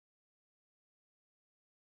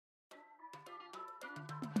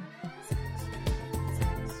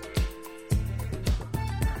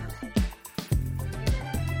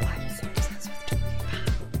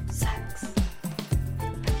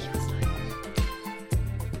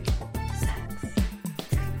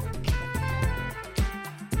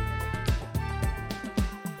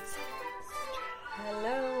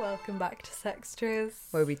back to Sextras,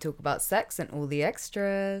 where we talk about sex and all the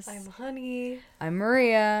extras. I'm Honey. I'm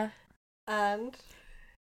Maria. And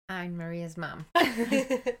I'm Maria's mom.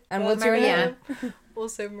 And what's your Maria? name?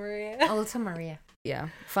 Also Maria. Also Maria. Yeah,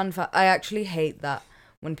 fun fact. I actually hate that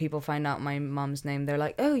when people find out my mum's name. They're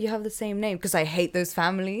like, oh, you have the same name. Because I hate those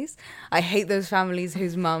families. I hate those families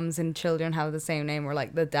whose mums and children have the same name, or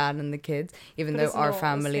like the dad and the kids, even But though it's our not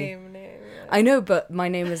family... the same name, yeah. I know, but my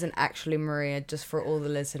name isn't actually Maria, just for all the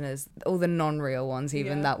listeners, all the non-real ones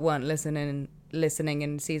even, that weren't listening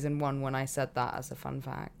in season 1 when I said that as a fun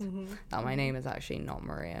fact. Mm-hmm. That my name is actually not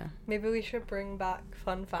Maria. Maybe we should bring back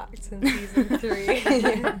fun facts in season 3.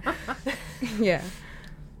 Yeah.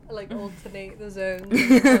 Like alternate the zones of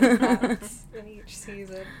the fun facts in each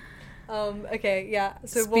season. Okay, yeah.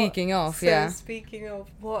 So Speaking of,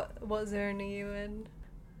 what zone are you in?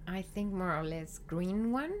 I think more or less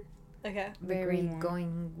green one. Okay. Very green one.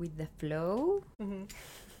 going with the flow. Mm-hmm.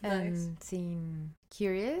 And Nice. seem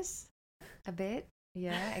curious a bit.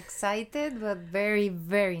 Yeah, excited, but very,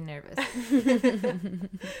 very nervous.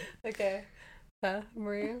 Okay.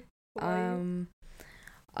 Maria? What are you?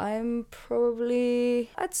 I'm probably,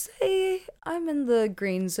 I'd say I'm in the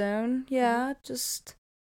green zone. Yeah, just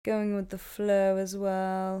going with the flow as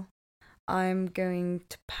well. I'm going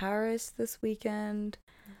to Paris this weekend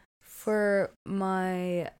for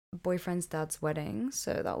my boyfriend's dad's wedding,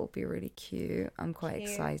 so that will be really cute. I'm quite Cute.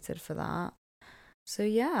 excited for that. So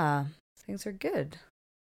yeah, things are good.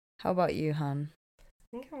 How about you, Han? I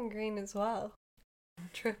think I'm green as well.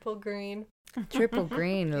 Triple green. Triple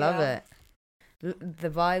green, love Yeah. it. The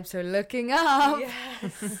vibes are looking up.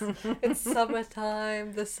 Yes. It's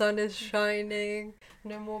summertime. The sun is shining.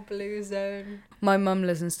 No more blue zone. My mum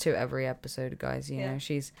listens to every episode, guys. You Yeah. know,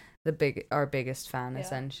 she's our biggest fan, Yeah.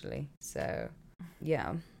 essentially. So,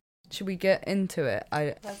 yeah. Should we get into it?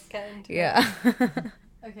 Let's get into it. Yeah.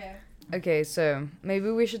 Okay. Okay, so maybe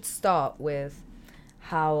we should start with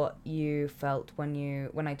how you felt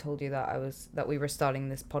when I told you that we were starting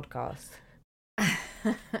this podcast.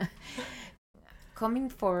 Coming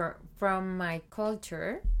from my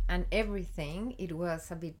culture and everything, it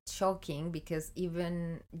was a bit shocking because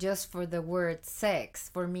even just for the word sex,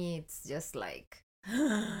 for me, it's just like,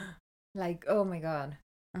 oh my God,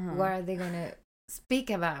 what are they gonna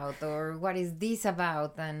speak about, or what is this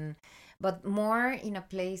about? But more in a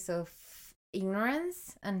place of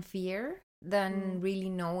ignorance and fear than really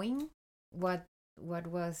knowing what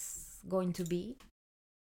was going to be.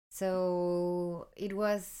 So it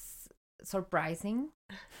was surprising,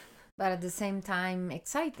 but at the same time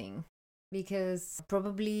exciting, because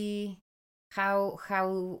probably how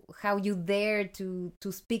you dare to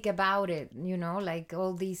speak about it, you know, like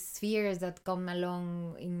all these fears that come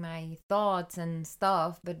along in my thoughts and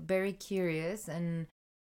stuff, but very curious, and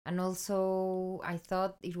also I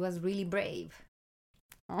thought it was really brave.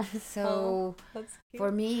 So That's cute.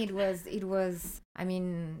 for me it was I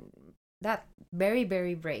mean, that very,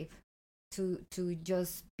 very brave to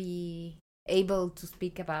just be able to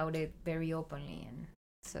speak about it very openly. And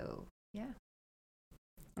so yeah.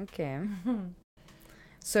 Okay.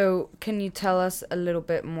 So, can you tell us a little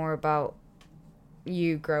bit more about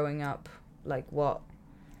you growing up? Like, what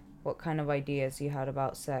kind of ideas you had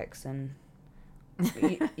about sex? And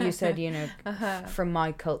you said, you know, from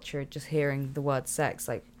my culture, just hearing the word sex,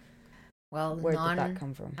 like, Well, where none did that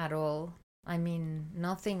come from? at all. I mean,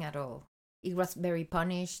 nothing at all. It was very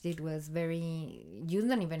punished. It was very... You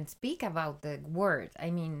don't even speak about the word. I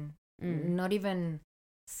mean, not even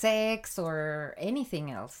sex or anything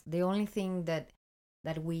else. The only thing that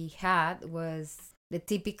we had was the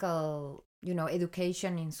typical, you know,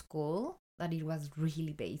 education in school, that it was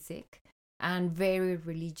really basic and very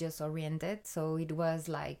religious oriented. So it was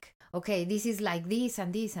like, okay, this is like this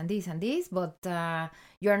and this and this and this, but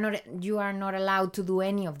you are not allowed to do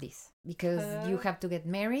any of this, because you have to get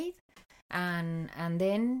married, and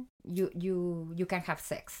then you can have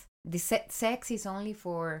sex. The sex is only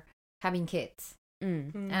for having kids,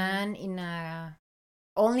 and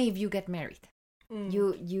only if you get married.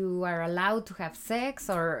 You are allowed to have sex,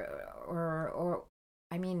 or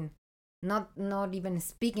I mean, not even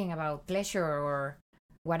speaking about pleasure or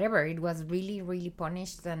whatever. It was really, really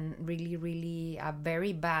punished, and really, really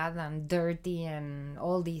very bad and dirty and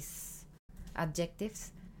all these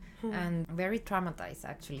adjectives, and very traumatized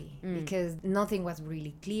actually, because nothing was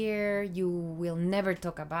really clear. You will never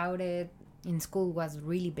talk about it. In school was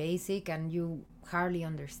really basic, and you hardly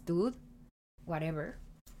understood whatever.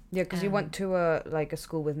 Yeah, because you went to a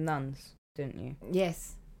school with nuns, didn't you?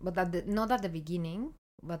 Yes, but not at the beginning,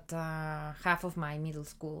 but half of my middle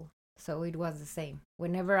school. So it was the same.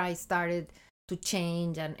 Whenever I started to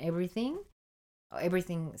change and everything,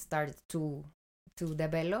 everything started to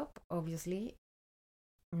develop. Obviously,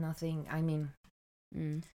 nothing. I mean,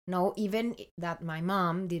 no, even that my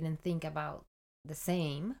mom didn't think about the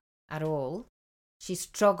same at all. She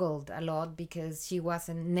struggled a lot because she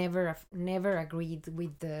wasn't never agreed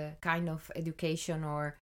with the kind of education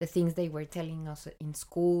or the things they were telling us in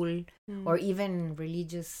school, or even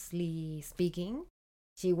religiously speaking.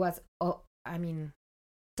 She was, I mean,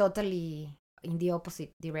 totally in the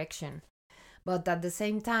opposite direction. But at the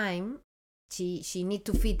same time, she need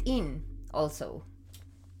to fit in also.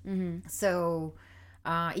 So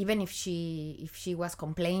even if she was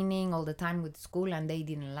complaining all the time with school and they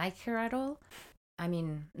didn't like her at all, I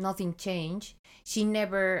mean, nothing changed. She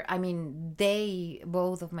never, I mean,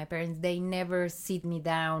 both of my parents, they never sit me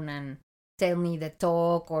down and tell me the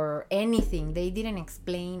talk or anything. They didn't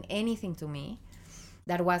explain anything to me.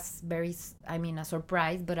 That was very, I mean, a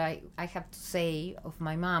surprise. But I have to say of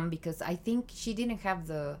my mom, because I think she didn't have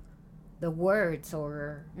the words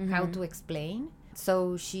or how to explain.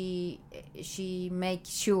 So she made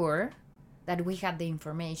sure that we had the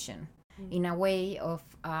information. In a way of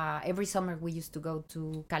every summer we used to go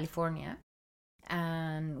to California,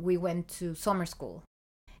 and we went to summer school,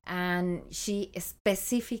 and she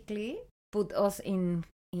specifically put us in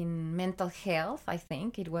mental health. I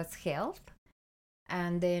think it was health,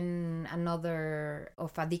 and then another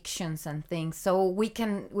of addictions and things, so we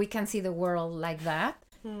can see the world like that.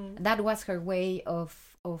 That was her way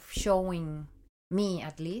of showing me,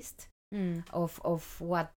 at least, of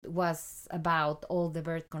what was about all the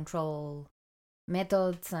birth control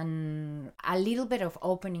methods, and a little bit of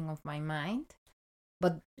opening of my mind,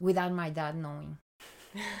 but without my dad knowing.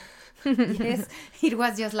 Yes, it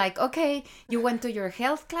was just like, okay, you went to your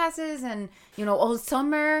health classes and all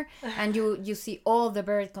summer, and you see all the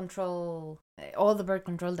birth control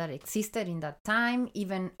that existed in that time,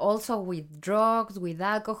 even also with drugs, with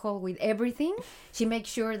alcohol, with everything. She makes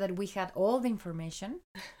sure that we had all the information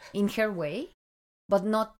in her way, but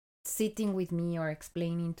not sitting with me or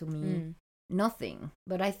explaining to me nothing.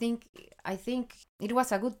 But I think it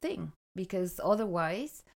was a good thing, because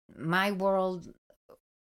otherwise my world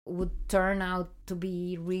would turn out to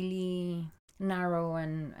be really narrow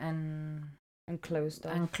and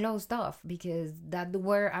closed off, because that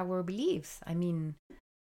were our beliefs. I mean,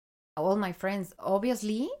 all my friends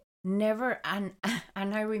obviously never, and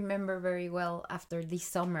I remember very well after this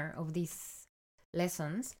summer of these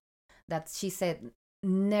lessons that she said,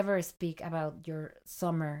 never speak about your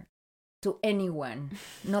summer to anyone,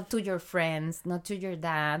 not to your friends, not to your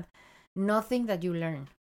dad, nothing that you learn,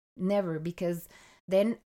 never, because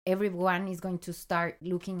then everyone is going to start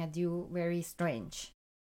looking at you very strange.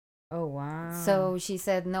 Oh, wow. So she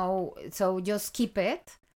said, no, so just keep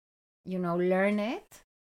it, learn it,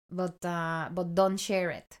 but don't share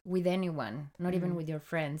it with anyone, not even with your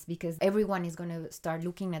friends, because everyone is going to start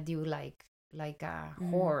looking at you like a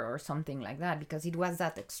whore or something like that, because it was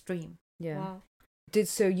that extreme. Yeah. Wow.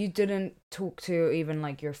 So you didn't talk to even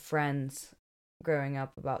like your friends growing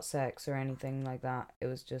up about sex or anything like that? It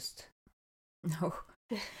was just...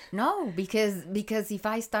 No, because if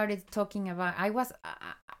I started talking about, I was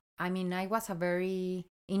a very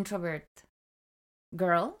introvert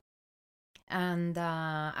girl, and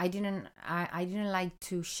I didn't like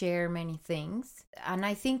to share many things, and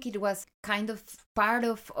I think it was kind of part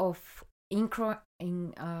of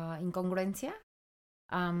incongruencia,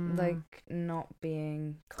 like not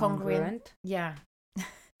being congruent. Yeah.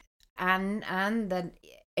 and that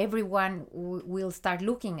everyone will start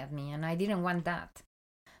looking at me, and I didn't want that.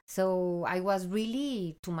 So I was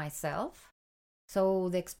really to myself. So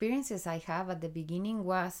the experiences I have at the beginning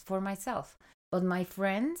was for myself. But my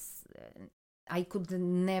friends, I could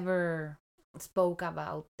never spoke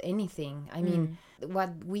about anything. I mean,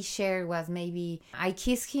 what we shared was maybe I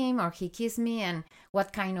kissed him or he kissed me, and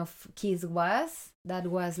what kind of kiss was. That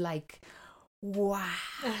was like, wow,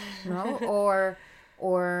 no?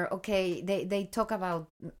 Or okay, they talk about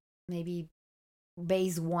maybe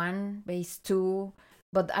base 1, base 2,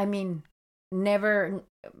 but I mean, never,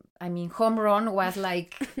 I mean, home run was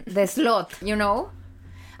like the slot,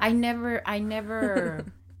 I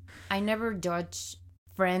never judge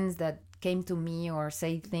friends that came to me or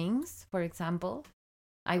say things. For example,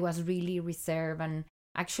 I was really reserved, and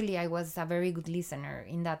actually I was a very good listener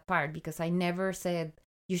in that part, because I never said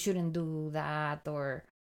you shouldn't do that or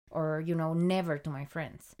never to my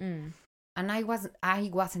friends. And I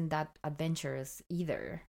wasn't that adventurous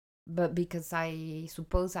either, but because I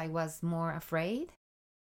suppose I was more afraid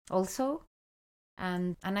also,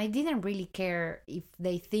 and I didn't really care if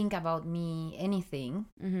they think about me anything,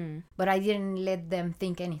 but I didn't let them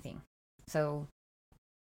think anything. So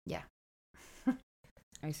yeah.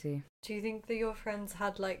 I see. Do you think that your friends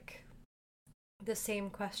had like the same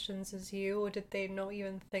questions as you, or did they not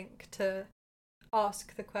even think to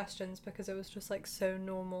ask the questions because it was just like so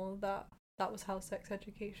normal that that was how sex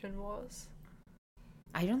education was?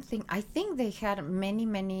 I think they had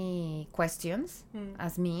many questions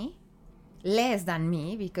as me, less than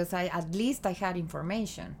me, because at least I had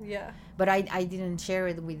information. Yeah. But I didn't share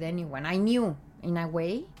it with anyone. I knew in a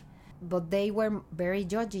way, but they were very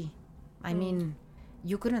judgy. I mean,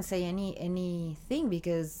 you couldn't say anything,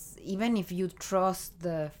 because even if you trust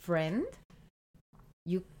the friend,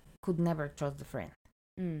 you could never trust the friend.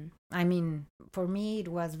 I mean, for me it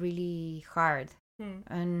was really hard.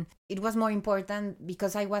 And it was more important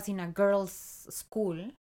because I was in a girls' school,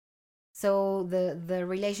 so the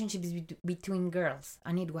relationships between girls,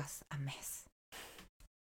 and it was a mess.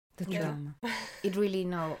 The drama. It really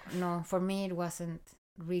no for me it wasn't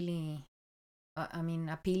really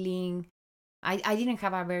appealing. I didn't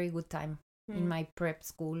have a very good time in my prep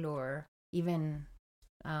school, or even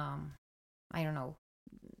I don't know,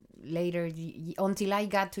 later until I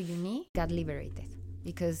got to uni, got liberated,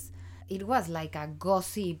 because it was like a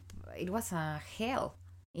gossip. It was a hell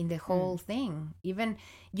in the whole thing. Even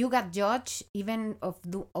you got judged even of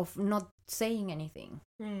not saying anything.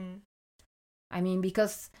 I mean,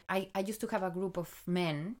 because I used to have a group of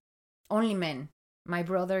men, only men, my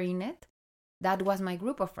brother in it. That was my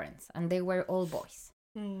group of friends, and they were all boys.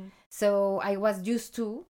 So I was used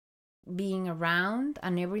to being around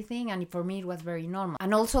and everything, and for me it was very normal.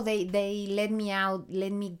 And also they let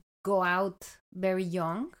me go out very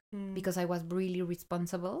young, because I was really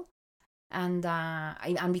responsible, and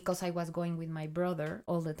because I was going with my brother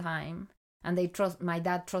all the time, and my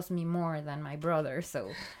dad trusts me more than my brother,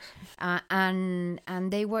 so and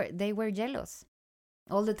they were jealous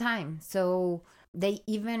all the time. So they,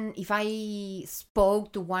 even if I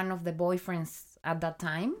spoke to one of the boyfriends at that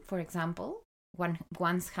time, for example,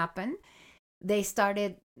 once happened, they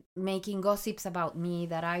started making gossips about me,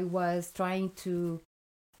 that I was trying to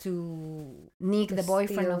nick the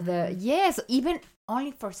boyfriend of the yes, even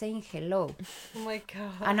only for saying hello. Oh my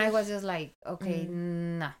god. And I was just like, okay,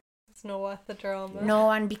 nah, it's not worth the drama. no.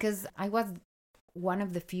 And because I was one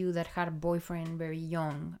of the few that had a boyfriend very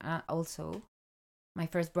young, also my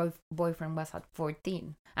first boyfriend was at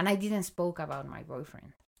 14, and I didn't spoke about my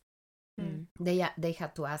boyfriend. They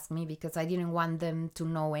had to ask me, because I didn't want them to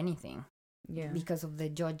know anything, because of the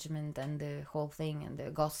judgment and the whole thing and the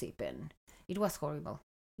gossip, and it was horrible.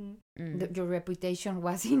 Your reputation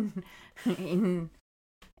was in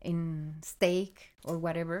stake or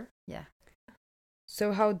whatever. Yeah.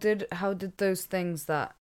 So how did those things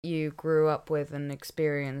that you grew up with and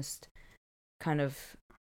experienced kind of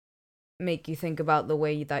make you think about the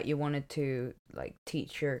way that you wanted to like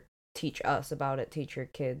teach us about it, teach your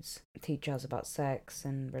kids, teach us about sex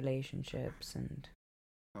and relationships? And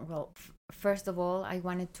well, first of all, I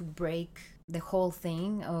wanted to break the whole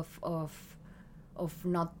thing of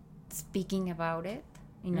not speaking about it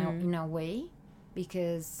in a way,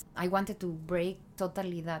 because I wanted to break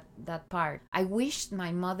totally that part. I wished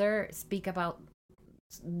my mother speak about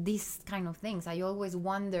these kind of things. I always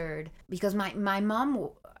wondered, because my mom,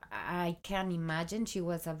 I can imagine she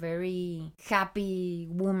was a very happy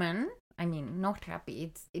woman. I mean, not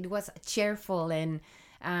happy. It was cheerful,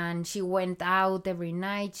 and she went out every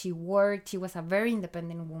night. She worked. She was a very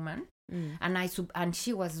independent woman, and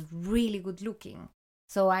she was really good looking.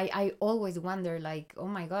 So I always wonder, like, oh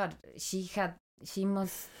my God, she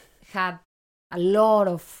must had a lot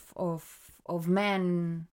of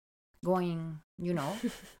men going,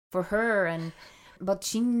 for her, but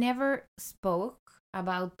she never spoke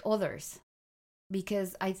about others,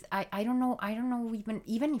 because I don't know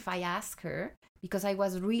even if I ask her, because I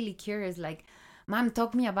was really curious, like, Mom,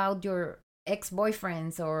 talk me about your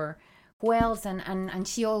ex-boyfriends or who else, and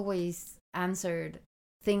she always answered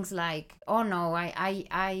things like, oh no,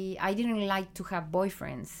 I didn't like to have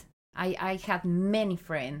boyfriends. I had many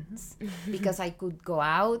friends because I could go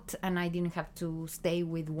out and I didn't have to stay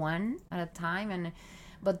with one at a time,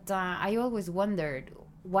 but I always wondered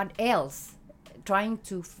what else, trying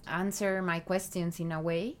to answer my questions in a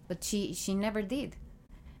way, but she never did.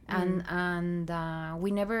 And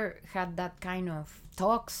we never had that kind of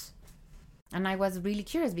talks, and I was really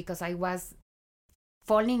curious, because I was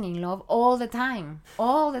falling in love all the time,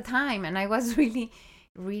 and I was really,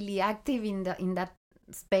 really active in that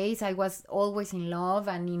space. I was always in love,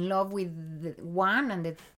 and in love with the one and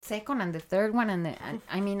the second and the third one,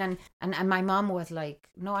 and my mom was like,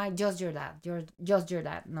 no, you're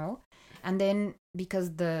that, no. And then,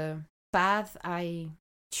 because the path I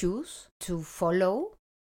choose to follow,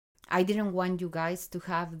 I didn't want you guys to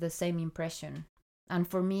have the same impression And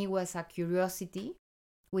for me, it was a curiosity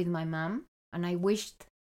with my mom. And I wished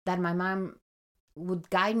that my mom would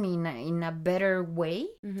guide me in a better way,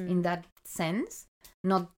 in that sense,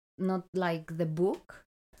 not like the book.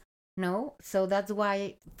 No, so that's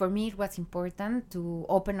why for me it was important to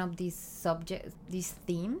open up these subjects, these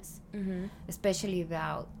themes, especially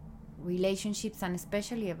about relationships and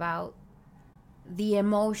especially about the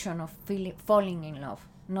emotion of falling in love.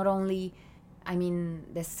 Not only, I mean,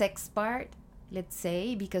 the sex part, let's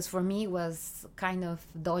say, because for me it was kind of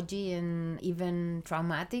dodgy and even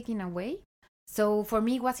traumatic in a way. So for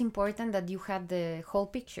me it was important that you had the whole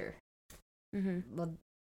picture. But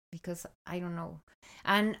because I don't know,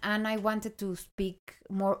 and I wanted to speak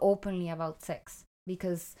more openly about sex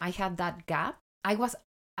because I had that gap. I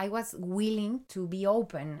was willing to be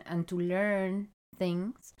open and to learn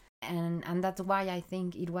things, and that's why I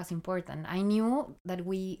think it was important. I knew that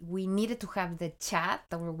we needed to have the chat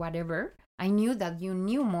or whatever. I knew that you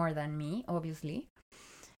knew more than me, obviously,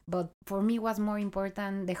 but for me it was more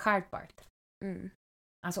important the hard part,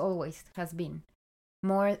 as always has been.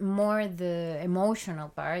 More the emotional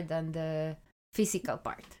part than the physical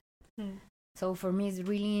part. So for me it's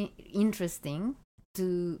really interesting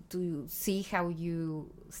to see how you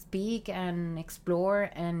speak and explore,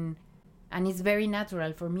 and it's very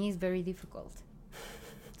natural. For me it's very difficult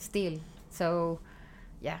still. So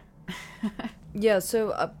yeah. Yeah,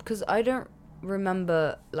 so because I don't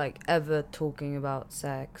remember like ever talking about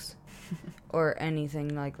sex or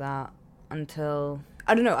anything like that until,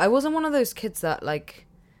 I don't know, I wasn't one of those kids that like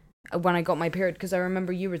when I got my period, because I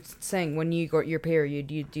remember you were saying when you got your period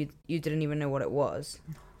you didn't even know what it was.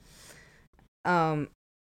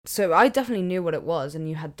 So I definitely knew what it was, and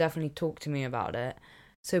you had definitely talked to me about it.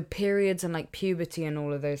 So periods and like puberty and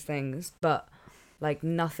all of those things, but like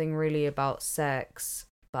nothing really about sex.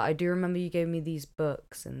 But I do remember you gave me these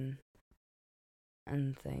books and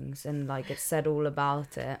things, and like it said all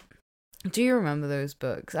about it. Do you remember those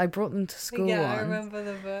books? I brought them to school once. I remember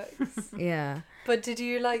the books. Yeah. But did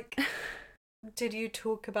you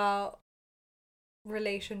talk about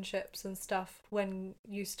relationships and stuff when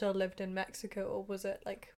you still lived in Mexico, or was it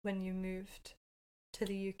like when you moved to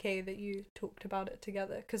the UK that you talked about it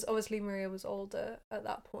together? Because obviously Maria was older at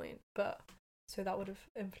that point, but so that would have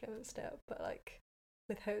influenced it. But like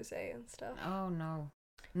with Jose and stuff. Oh no.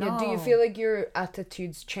 Yeah, do you feel like your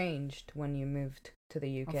attitudes changed when you moved to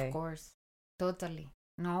the UK? Of course, totally.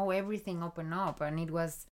 No, everything opened up, and it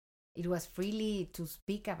was freely to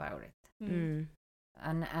speak about it. And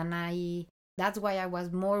I, that's why I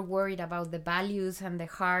was more worried about the values and the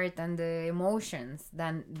heart and the emotions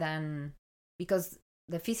than because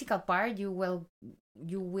the physical part you will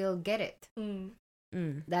get it.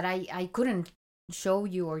 That I couldn't show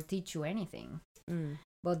you or teach you anything.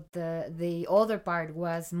 But the other part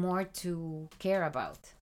was more to care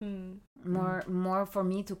about. More for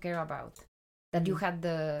me to care about. That you had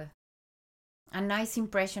a nice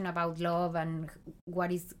impression about love and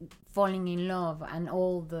what is falling in love and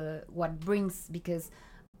all what brings, because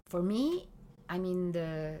for me, I mean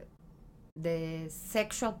the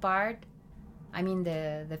sexual part, I mean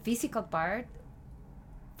the physical part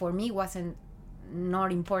for me wasn't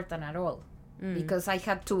not important at all, because I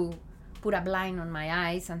had to put a blind on my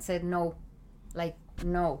eyes and said no.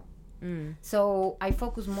 So I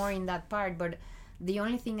focus more in that part, but the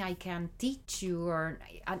only thing I can teach you, or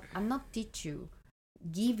I'm not teach you,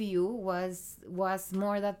 give you was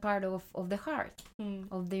more that part of the heart,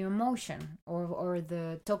 of the emotion, or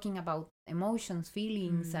the talking about emotions,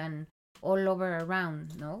 feelings, and all over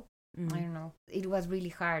around. No, I don't know. It was really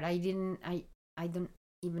hard. I don't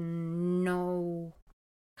even know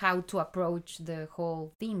how to approach the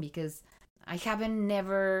whole thing, because I had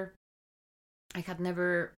never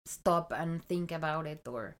stop and think about it,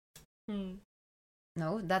 or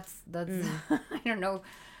no, that's I don't know.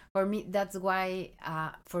 For me, that's why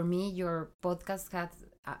for me your podcast has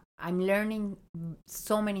I'm learning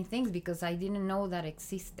so many things, because I didn't know that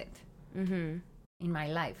existed in my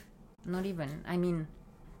life. Not even, I mean,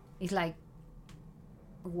 it's like,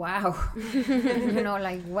 wow.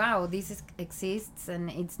 Like, wow, this exists and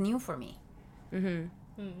it's new for me.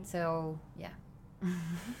 So yeah.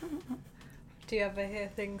 Do you ever hear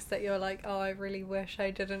things that you're like, oh, I really wish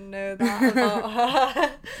I didn't know that about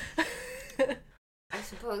her? I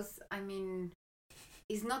suppose, I mean,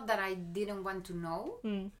 it's not that I didn't want to know.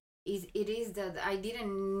 It is that I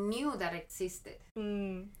didn't knew that existed.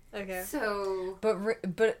 Okay. So,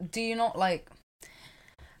 but do you not like?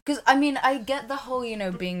 Because I mean, I get the whole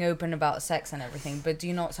being open about sex and everything, but do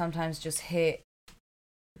you not sometimes just hit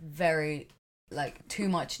very like too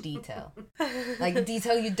much detail, like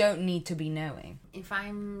detail you don't need to be knowing. If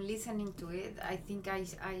I'm listening to it, I think I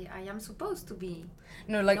am supposed to be.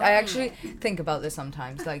 No, like I knowing actually it. think about this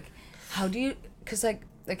sometimes. Like, how do you? Because like,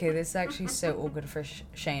 okay, this is actually so awkward for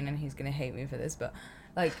Shane, and he's gonna hate me for this, but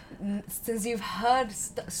like, since you've heard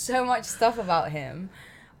so much stuff about him,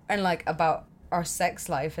 and like about our sex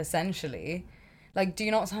life, essentially. Like, do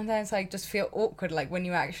you not sometimes, like, just feel awkward, like, when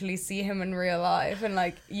you actually see him in real life and,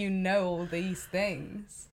 like, you know all these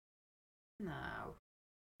things? No,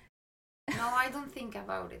 I don't think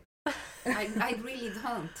about it. I really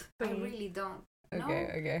don't. I really don't.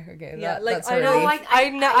 Okay. Yeah, That, like that's I a know. relief.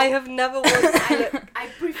 I have never once. I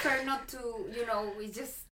prefer not to. We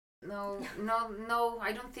just no.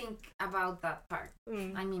 I don't think about that part.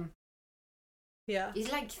 I mean, yeah.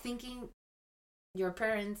 it's like thinking your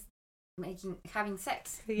parents having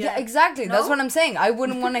sex. Yeah, exactly. No? That's what I'm saying. I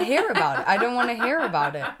wouldn't want to hear about it. I don't want to hear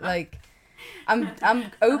about it. Like,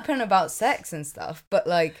 I'm open about sex and stuff, but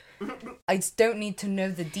like, I just don't need to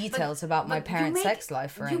know the details about my parents' sex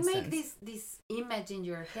life, for instance. You make this image in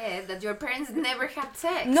your head that your parents never had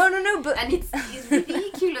sex. No, but and it's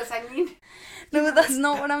ridiculous. I mean, no, but that's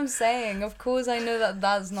not what I'm saying. Of course, I know that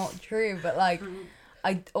that's not true, but like,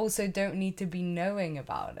 I also don't need to be knowing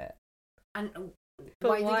about it. And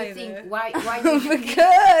But why do you think? though? Why do you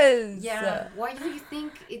Because think? Yeah. Why do you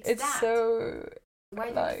think it's that? So why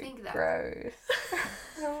do like you think that? gross.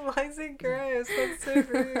 Why is it gross? That's so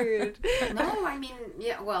rude. No, I mean,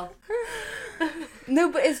 yeah. Well,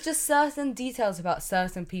 No, but it's just certain details about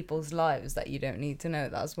certain people's lives that you don't need to know.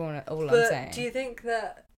 That's all I'm But saying. do you think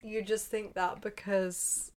that you just think that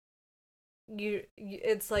because you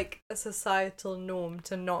it's like a societal norm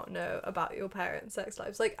to not know about your parents' sex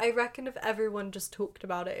lives? Like, I reckon if everyone just talked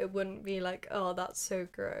about it, it wouldn't be like, oh, that's so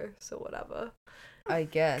gross or whatever. I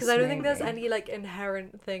guess. Because I don't think there's maybe. any like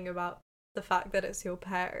inherent thing about the fact that it's your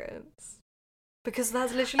parents. Because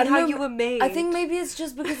that's I literally don't how know, you were made. I think maybe it's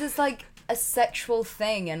just because it's like a sexual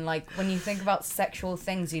thing, and like when you think about sexual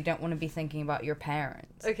things, you don't want to be thinking about your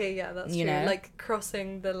parents. Okay, yeah, that's You true. know? Like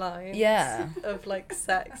crossing the line. Yeah. Of like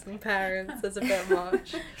sex and parents is a bit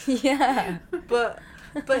much. Yeah.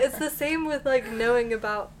 But it's the same with like knowing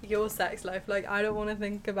about your sex life. Like, I don't want to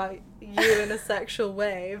think about you in a sexual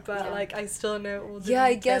way, but Yeah. like I still know all the Yeah,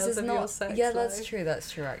 I details guess it's of your not. sex Yeah, life. that's true. That's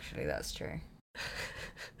true. Actually, that's true.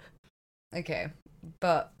 Okay,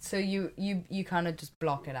 but so you kind of just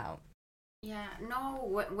block it out. yeah.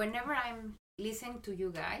 No. Whenever I'm listening to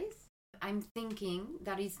you guys, I'm thinking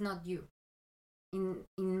that it's not you. In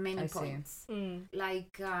many I see. points, Mm.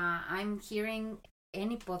 like I'm hearing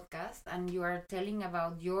any podcast and you are telling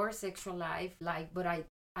about your sexual life, like, but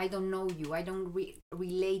I don't know you. I don't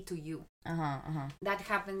relate to you. That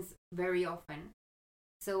happens very often,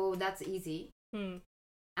 so that's easy. Mm.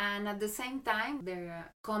 And at the same time,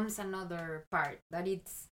 there comes another part that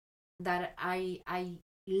it's that I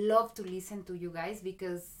love to listen to you guys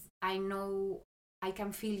because I know I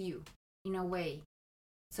can feel you in a way,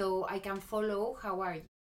 so I can follow how are you.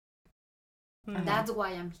 Mhm. That's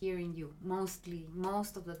why I'm hearing you most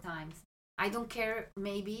of the times. I don't care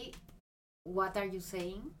maybe what are you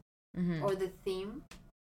saying or the theme.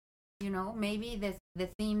 Maybe the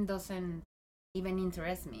theme doesn't even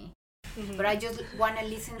interest me. Mhm. But I just want to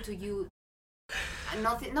listen to you.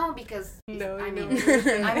 No, because No, I you know mean, what you're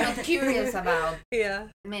saying. I'm not curious about Yeah.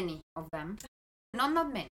 many of them. Not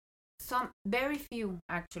many. Some very few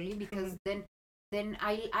actually, because then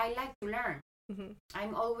I like to learn. Mhm.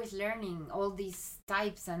 I'm always learning all these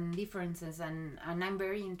types and differences, and I'm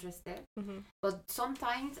very interested. Mhm. But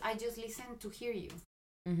sometimes I just listen to hear you,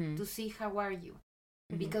 to see how are you,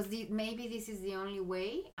 because maybe this is the only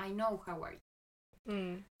way I know how are you.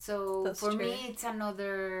 Mm. So That's for true. me, it's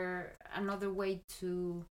another way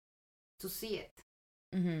to see it.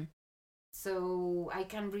 So I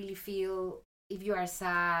can really feel if you are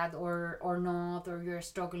sad or not, or you're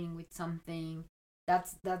struggling with something.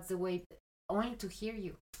 That's the way, only to hear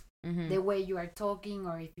you, the way you are talking,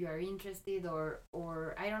 or if you are interested,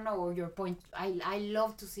 or I don't know, or your point. I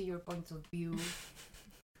love to see your points of view.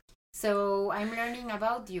 So I'm learning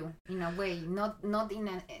about you in a way, not in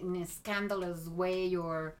a scandalous way,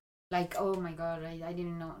 or like, oh my god, I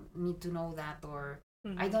didn't need to know that, or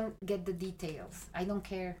I don't get the details. I don't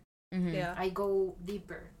care. Yeah. I go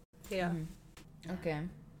deeper. Yeah. Okay.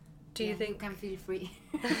 Do you think you can feel free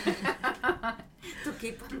to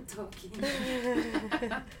keep on talking?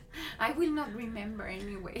 I will not remember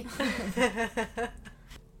anyway.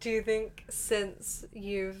 Do you think since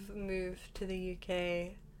you've moved to the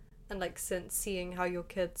UK and like since seeing how your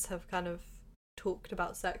kids have kind of talked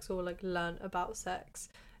about sex or like learned about sex,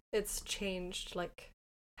 it's changed like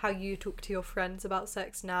how you talk to your friends about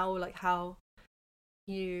sex now, or like how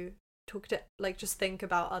you talk to, like, just think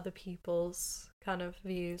about other people's kind of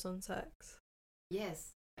views on sex. Yes,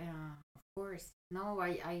 of course. No,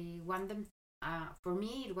 I want them. For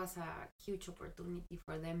me, it was a huge opportunity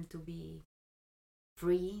for them to be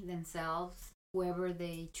free themselves, whoever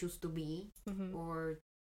they choose to be, or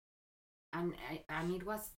and it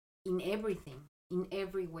was in everything, in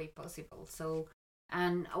every way possible. So,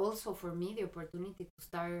 and also for me, the opportunity to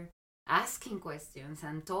start asking questions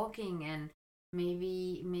and talking, and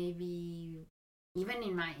maybe even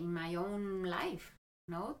in my own life,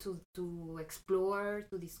 no, to explore,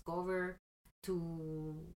 to discover,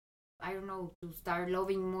 to, I don't know, to start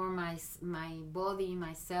loving more my body,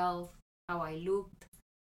 myself, how I looked,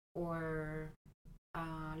 or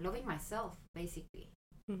loving myself basically.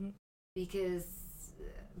 Because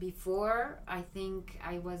before, I think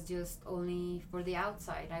I was just only for the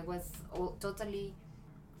outside. I was totally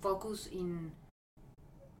focused in.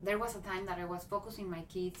 There was a time that I was focusing my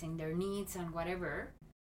kids and their needs and whatever,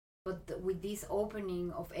 but with this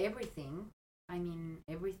opening of everything, I mean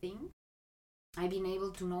everything, I've been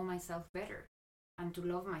able to know myself better and to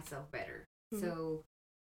love myself better. So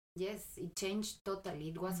yes, it changed totally.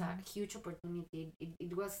 It was a huge opportunity.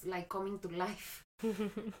 It was like coming to life.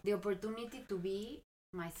 The opportunity to be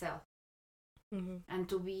myself, and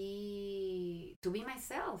to be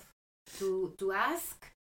myself, to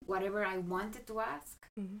ask whatever I wanted to ask,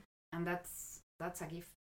 and that's a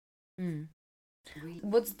gift. Really.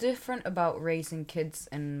 What's different about raising kids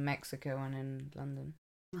in Mexico and in London?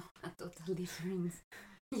 A total difference.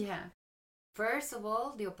 Yeah. First of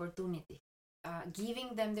all, the opportunity.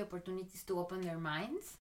 Giving them the opportunities to open their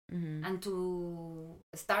minds, and to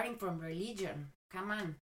starting from religion. Come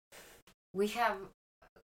on. We have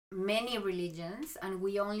many religions and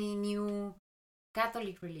we only knew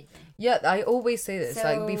Catholic religion. Yeah, I always say this. So,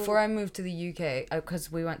 like, before I moved to the UK,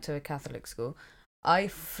 because we went to a Catholic school, I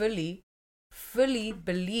fully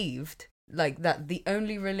believed like that the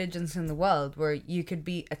only religions in the world were you could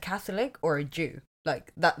be a Catholic or a Jew.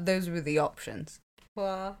 Like that, those were the options.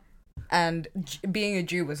 Wow. And being a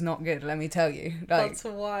Jew was not good, let me tell you. Like, that's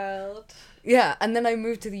wild. Yeah, and then I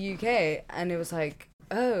moved to the UK, and it was like,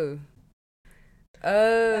 oh,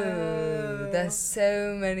 there's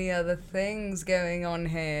so many other things going on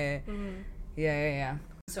here. Yeah.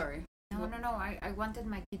 Sorry. No. I wanted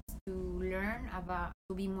my kids to learn about,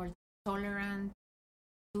 to be more tolerant,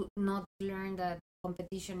 to not learn that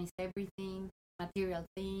competition is everything, material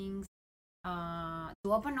things, to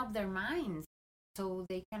open up their minds so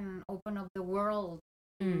they can open up the world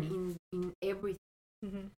in everything.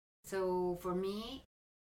 So for me,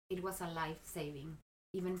 it was a life-saving,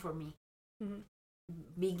 even for me.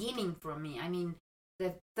 Beginning from me. I mean,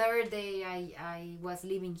 the third day I was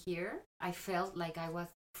living here, I felt like I was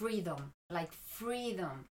freedom.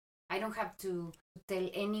 I don't have to tell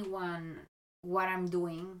anyone what I'm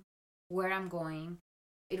doing, where I'm going.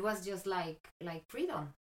 It was just like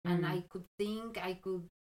freedom. And I could think, I could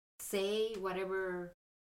say whatever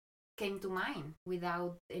came to mind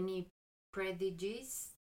without any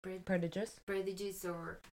prejudice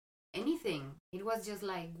or anything. It was just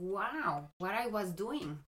like, wow, what I was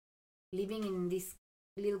doing, living in this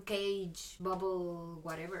little cage, bubble,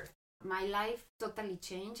 whatever. My life totally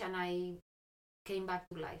changed and I came back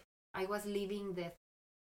to life. I was living death,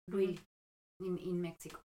 really, in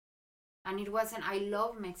Mexico. And it wasn't, I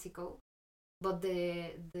love Mexico, but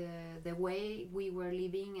the way we were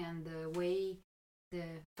living and the way the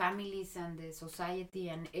families and the society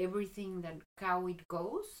and everything, that how it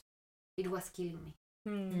goes, it was killing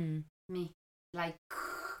me, like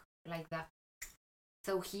that.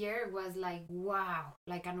 So here was like, wow,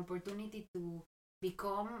 like an opportunity to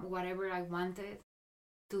become whatever I wanted,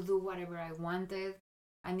 to do whatever I wanted.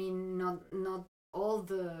 I mean, not all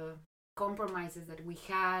the compromises that we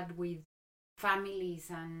had with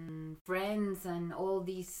families and friends and all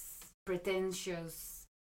these pretentious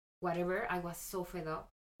whatever. I was so fed up.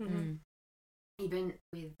 Even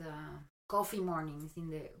with coffee mornings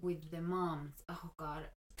with the moms. Oh God,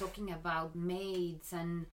 talking about maids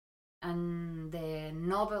and the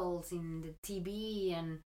novels in the TV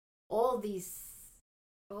and all this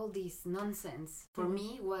nonsense for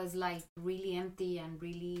me was like really empty and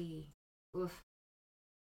really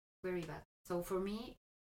very bad. So for me,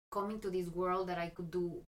 coming to this world that I could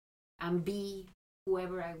do and be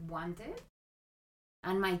whoever I wanted,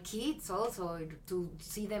 and my kids also, to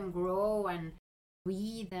see them grow and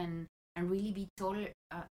read and really be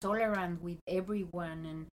tolerant with everyone,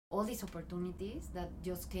 and all these opportunities that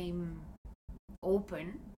just came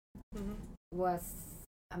open was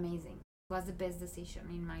amazing. Was the best decision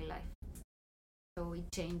in my life. So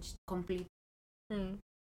it changed completely. Mm.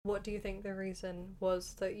 What do you think the reason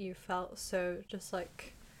was that you felt so just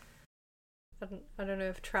like, I don't know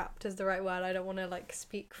if trapped is the right word, I don't want to like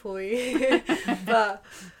speak for you, but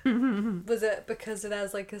was it because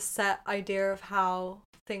there's like a set idea of how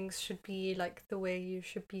things should be, like the way you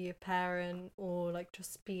should be a parent, or like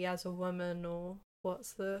just be as a woman, or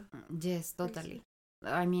what's the Yes, totally.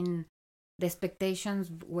 I mean, the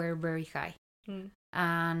expectations were very high.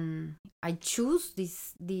 And I choose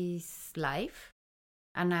this life,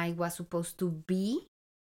 and I was supposed to be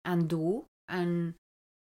and do and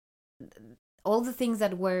all the things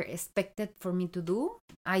that were expected for me to do.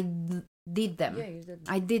 I did them. Yeah, you did.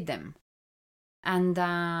 I did them, and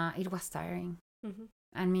it was tiring.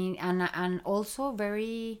 I mean, and also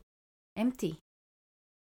very empty.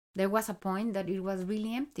 There was a point that it was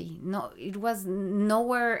really empty. No, it was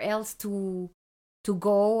nowhere else to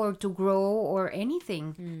go or to grow or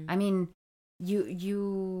anything. I mean,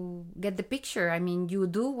 you get the picture. I mean, you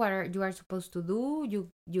do what you are supposed to do.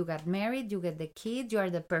 You got married, you get the kids, you are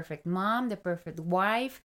the perfect mom, the perfect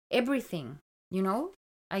wife, everything.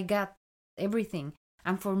 I got everything.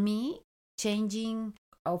 And for me, changing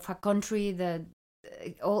of a country, that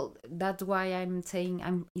all that's why I'm saying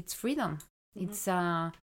it's freedom. It's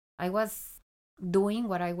I was doing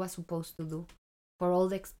what I was supposed to do for all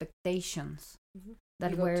the expectations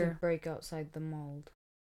that you got were to break outside the mold.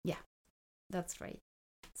 Yeah, that's right.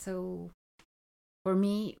 So for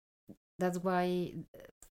me, that's why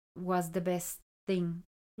was the best thing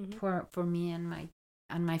for me and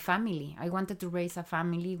my family. I wanted to raise a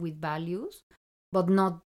family with values, but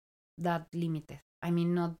not that limited. I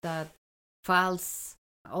mean, not that false,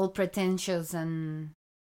 all pretentious, and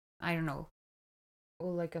I don't know.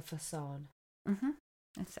 Or like a facade.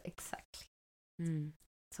 Exactly.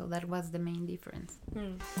 So that was the main difference.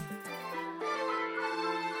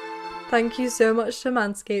 Thank you so much to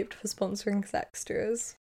Manscaped for sponsoring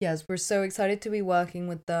Sextras. Yes, we're so excited to be working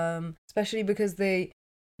with them, especially because they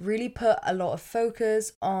really put a lot of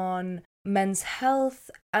focus on men's health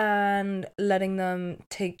and letting them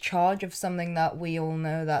take charge of something that we all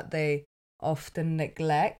know that they often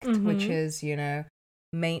neglect, which is,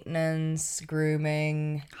 maintenance,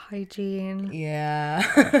 grooming, hygiene,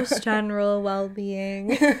 just general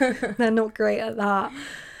well-being. They're not great at that.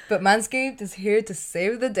 But Manscaped is here to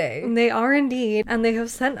save the day. They are indeed, and they have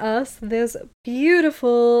sent us this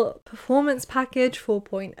beautiful Performance Package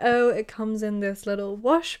 4.0. It comes in this little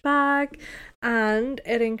wash bag, and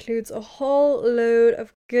it includes a whole load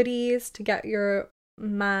of goodies to get your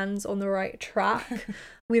mans on the right track.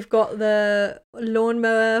 We've got the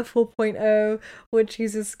Lawnmower 4.0, which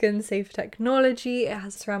uses skin-safe technology. It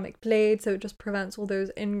has ceramic blades, so it just prevents all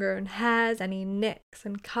those ingrown hairs, any nicks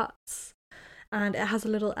and cuts. And it has a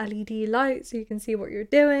little LED light so you can see what you're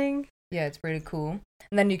doing. Yeah, it's really cool.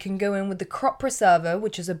 And then you can go in with the Crop Preserver,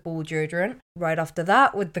 which is a ball deodorant. Right after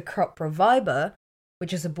that, with the Crop Reviver,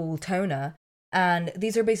 which is a ball toner. And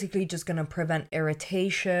these are basically just going to prevent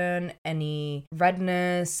irritation, any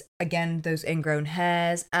redness, again, those ingrown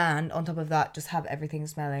hairs. And on top of that, just have everything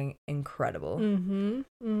smelling incredible. And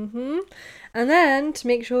then to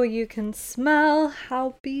make sure you can smell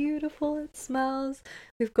how beautiful it smells,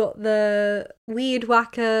 we've got the Weed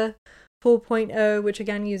Whacker 4.0, which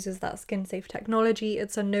again uses that skin safe technology.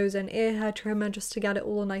 It's a nose and ear hair trimmer just to get it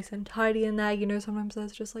all nice and tidy in there. Sometimes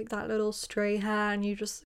there's just like that little stray hair and you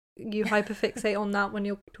hyperfixate on that when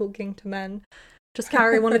you're talking to men. Just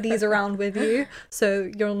carry one of these around with you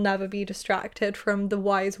so you'll never be distracted from the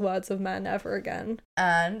wise words of men ever again.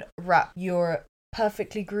 And wrap your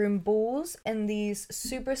perfectly groomed balls in these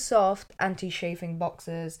super soft anti-chafing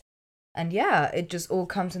boxes. And yeah, it just all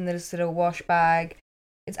comes in this little wash bag.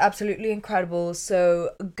 It's absolutely incredible.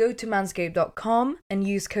 So go to manscaped.com and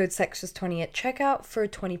use code SEXTRAS20 at checkout for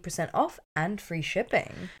 20% off and free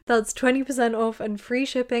shipping. That's 20% off and free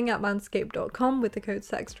shipping at manscaped.com with the code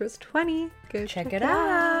SEXTRAS20. Go check it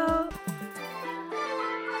out.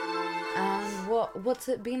 And what's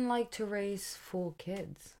it been like to raise 4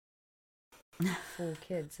 kids? 4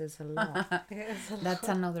 kids is a lot. That's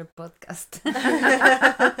another podcast.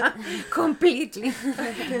 Completely.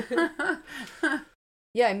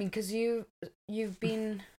 Yeah, I mean, because you've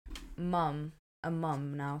been a mum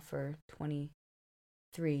now for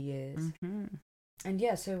 23 years. And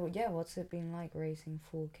yeah, so yeah, what's it been like raising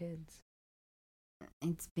 4 kids?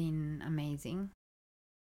 It's been amazing.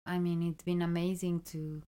 I mean, it's been amazing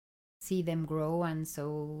to see them grow and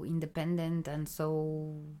so independent and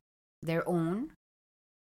so their own.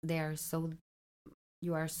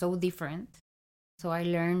 You are so different. So I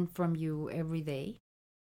learn from you every day.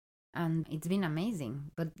 and it's been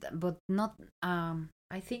amazing. But not.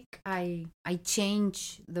 I think I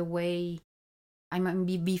changed the way I mean.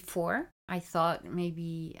 Before I thought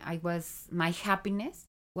maybe my happiness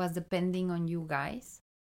was depending on you guys,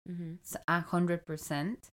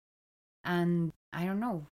 100%, and I don't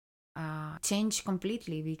know. Changed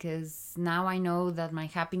completely, because now I know that my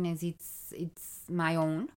happiness it's my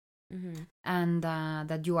own, and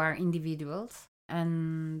that you are individuals,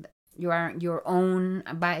 and you are your own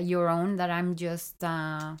by your own, that I'm just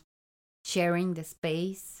sharing the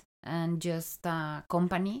space and just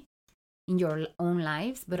company in your own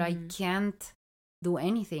lives, but I can't do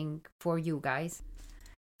anything for you guys.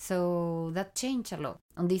 So that changed a lot.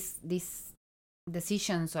 And these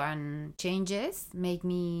decisions and changes make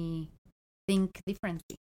me think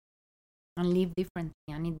differently and live differently,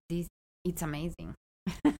 and it's amazing.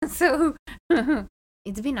 So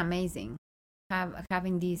it's been amazing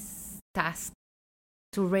having this task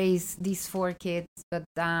to raise these 4 kids, but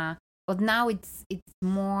now it's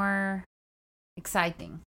more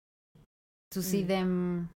exciting to see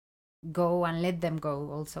them go and let them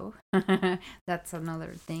go also. That's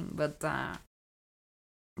another thing, but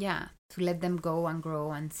yeah, to let them go and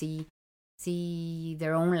grow and see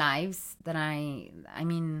their own lives, that I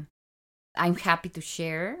mean, I'm happy to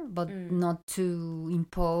share, but not to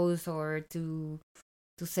impose or to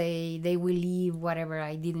say they will leave whatever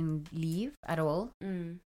I didn't leave at all.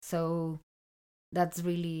 So that's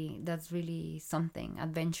really something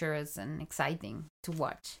adventurous and exciting to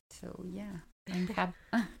watch. So yeah, I'm happy.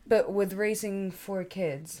 But with raising 4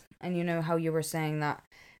 kids, and you know how you were saying that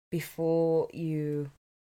before you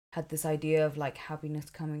had this idea of like happiness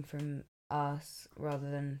coming from us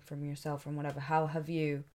rather than from yourself and whatever, how have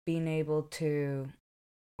you been able to,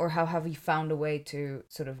 or how have you found a way to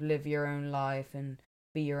sort of live your own life and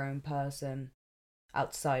be your own person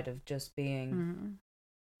outside of just being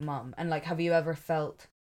mum? And like, have you ever felt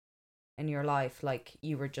in your life like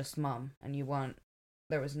you were just mum and you weren't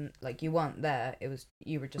there? It was,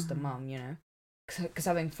 you were just a mum, you know? Because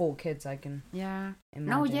having 4 kids, I can imagine.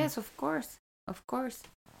 No, yes, of course,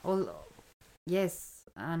 yes,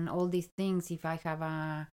 and all these things, if I have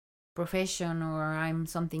a profession or I'm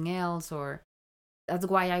something else, or that's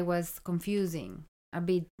why I was confusing a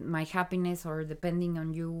bit my happiness or depending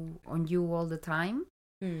on you all the time.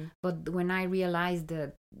 But when I realized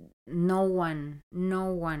that no one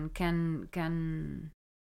can,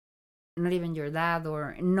 not even your dad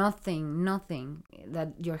or nothing,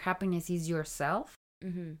 that your happiness is yourself,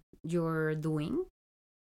 you're doing.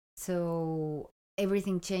 So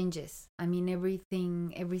everything changes. I mean,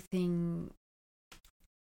 everything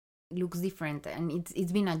looks different, and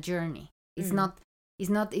it's been a journey. It's not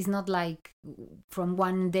like from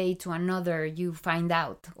one day to another you find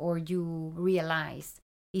out or you realize.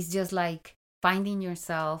 It's just like finding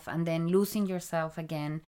yourself and then losing yourself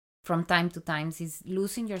again. From time to time, is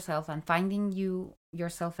losing yourself and finding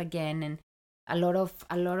yourself again, and a lot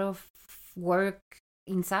of work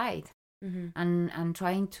inside, and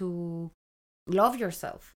trying to love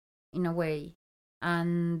yourself in a way,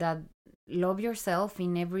 and that love yourself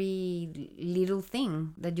in every little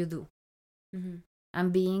thing that you do,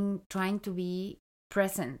 and trying to be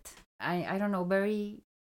present. I don't know, very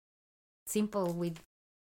simple, with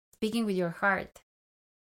speaking with your heart,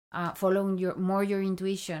 following your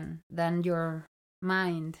intuition than your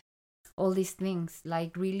mind, all these things,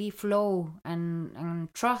 like really flow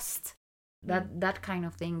and trust, that kind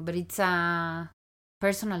of thing. But it's a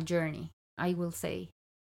personal journey, I will say.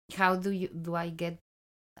 How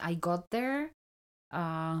I got there?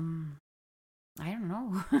 I don't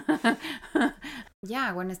know.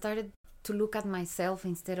 Yeah, when I started to look at myself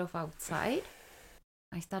instead of outside,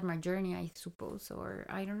 I start my journey, I suppose, or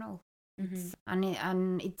I don't know.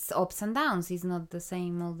 And it's ups and downs. It's not the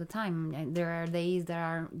same all the time. There are days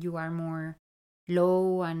that you are more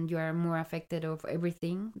low and you are more affected of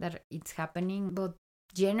everything that it's happening. But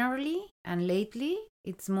generally and lately,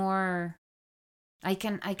 it's more. I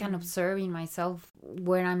can observe in myself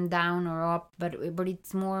where I'm down or up, but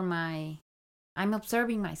it's more I'm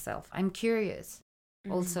observing myself. I'm curious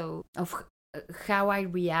also of how I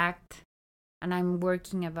react. And I'm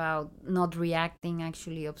working about not reacting,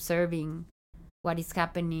 actually observing what is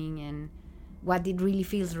happening and what it really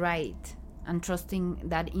feels right, and trusting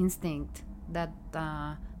that instinct that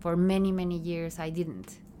for many, many years I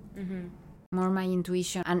didn't. More my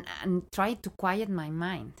intuition, and try to quiet my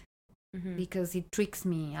mind, because it tricks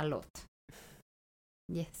me a lot.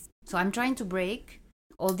 Yes. So I'm trying to break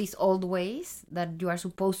all these old ways that you are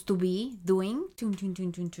supposed to be doing,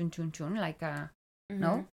 like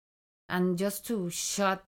no? And just to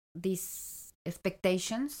shut these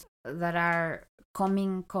expectations that are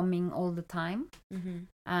coming all the time. Mhm.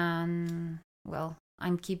 And well,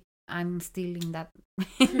 I'm still in that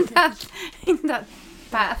in that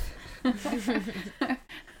path.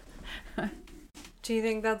 Do you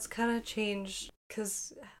think that's kind of changed?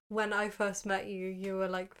 Because when I first met you, you were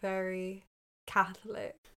like very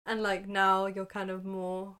Catholic, and like now you're kind of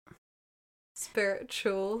more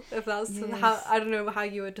spiritual. If that's how, Yes. I don't know how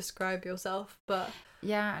you would describe yourself, but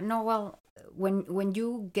Yeah, no, well, when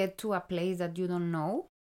you get to a place that you don't know,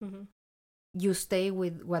 Mhm. you stay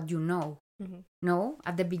with what you know. Mhm. No,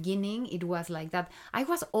 at the beginning it was like that. I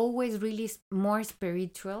was always really more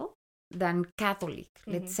spiritual than Catholic,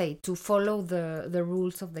 let's say, to follow the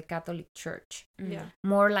rules of the Catholic Church. Yeah.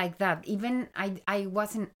 More like that. Even I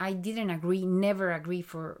didn't never agree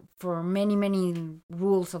for many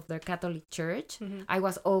rules of the Catholic Church. I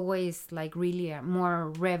was always like really a more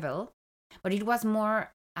rebel, but it was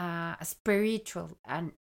more spiritual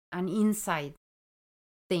and an inside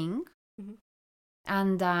thing.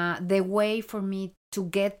 And the way for me to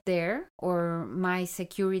get there, or my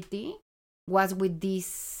security, was with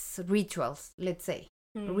these rituals, let's say.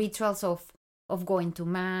 Rituals of going to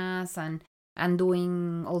mass and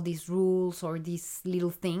doing all these rules or these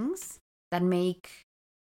little things that make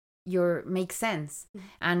sense.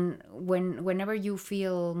 And whenever you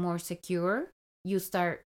feel more secure, you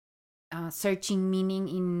start searching meaning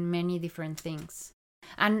in many different things.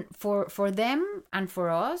 And for them and for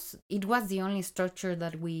us, it was the only structure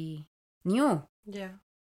that we knew. Yeah.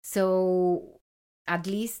 So at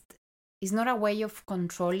least it's not a way of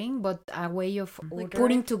controlling, but a way of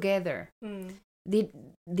putting together.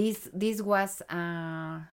 This was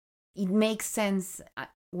it makes sense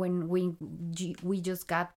when we just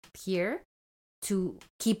got here to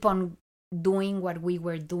keep on doing what we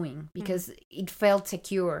were doing, because it felt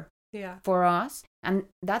secure for us. And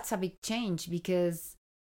that's a big change, because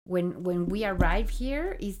when we arrive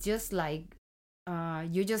here, it's just like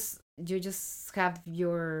you just have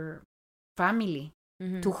your family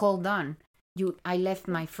to hold on. I left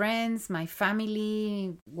my friends, my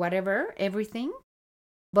family, whatever, everything.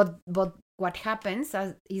 But what happens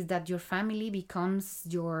is that your family becomes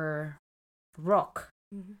your rock.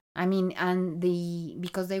 I mean, and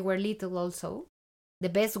because they were little also, the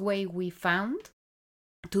best way we found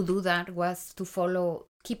to do that was to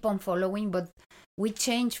keep on following. But we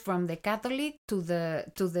changed from the Catholic to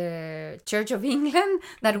the Church of England.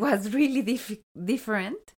 That was really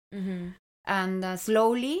different. And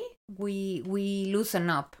slowly we loosen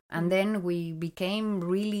up, and then we became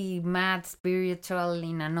really mad spiritual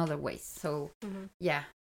in another way. So yeah,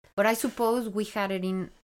 but I suppose we had it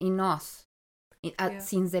in us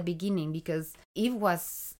since the beginning, because Eve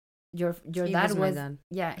was your dad was my dad.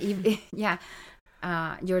 Yeah, Eve, yeah.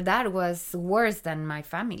 Your dad was worse than my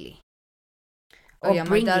family. Oh yeah,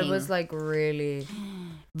 my dad was like really,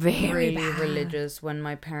 very really bad. religious when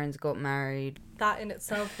my parents got married. That in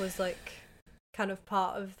itself was like kind of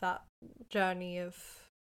part of that journey of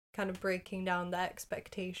kind of breaking down the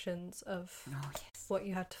expectations of what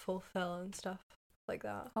you had to fulfill and stuff like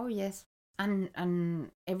that. Oh yes. And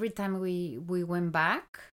every time we went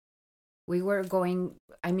back, we were going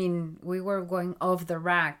off the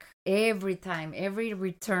rack every time. Every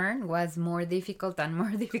return was more difficult and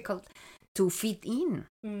more difficult to fit in.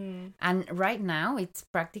 And right now it's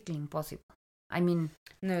practically impossible. I mean,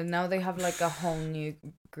 no, now they have like a whole new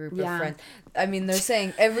group of friends. I mean, they're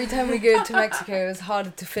saying every time we go to Mexico, it's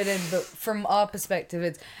harder to fit in. But from our perspective,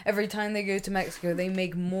 it's every time they go to Mexico, they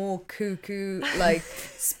make more cuckoo, like,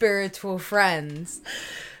 spiritual friends.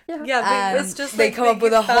 Yeah, but it's just they like come up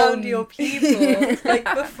with a whole your people. Like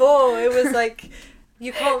before, it was like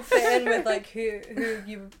you can't fit in with like who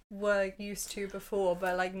you were used to before,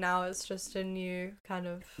 but like now it's just a new kind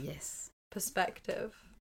of perspective.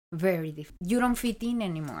 Very different. You don't fit in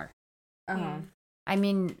anymore. I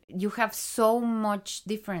mean, you have so much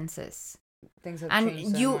differences. Things have and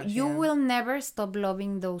changed so you much, you will never stop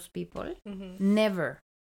loving those people. Never.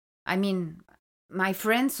 I mean, my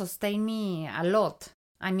friends sustain me a lot.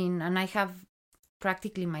 I mean, and I have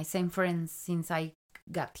practically my same friends since I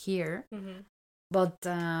got here.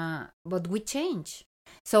 But we change.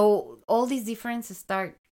 So all these differences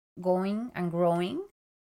start going and growing.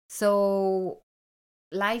 So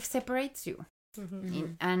life separates you.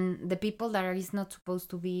 And the people that is not supposed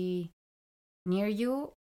to be near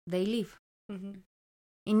you, they leave.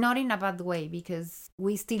 Not in a bad way, because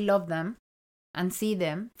we still love them and see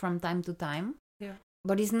them from time to time.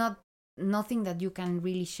 But it's nothing that you can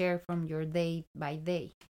really share from your day by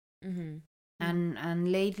day.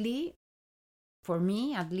 And lately, for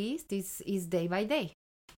me at least, is day by day.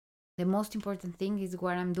 The most important thing is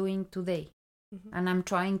what I'm doing today. and I'm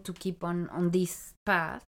trying to keep on this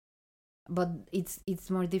path, but it's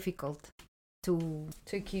more difficult to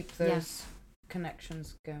keep those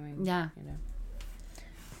connections going. Yeah. You know.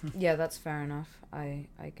 Yeah, that's fair enough. I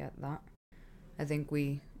get that. I think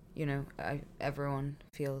we, you know, everyone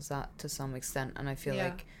feels that to some extent, and I feel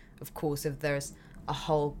like, of course, if there's a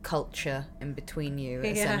whole culture in between you,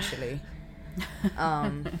 essentially,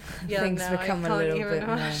 things become a little bit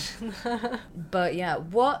more. But yeah,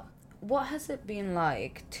 what has it been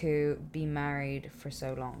like to be married for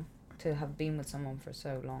so long? To have been with someone for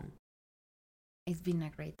so long? It's been a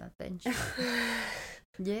great adventure.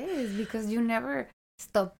 Yes, because you never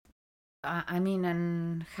stop. I mean,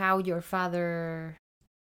 and how your father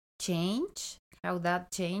changed, how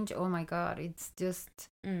that changed. Oh my God, it's just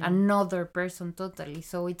another person totally.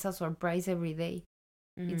 So it's a surprise every day.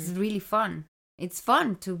 It's really fun. It's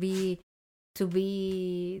fun to be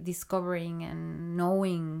discovering and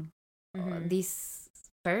knowing this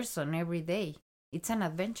person every day. It's an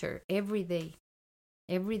adventure every day.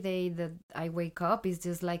 Every day that I wake up is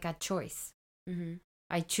just like a choice.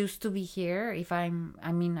 I choose to be here and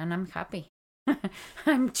I'm happy.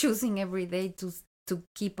 I'm choosing every day to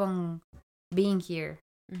keep on being here.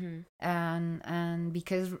 And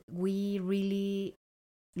because we really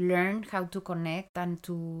learn how to connect and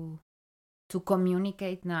to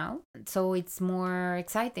communicate now, so it's more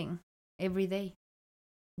exciting every day.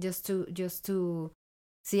 Just to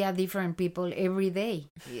see a different people every day.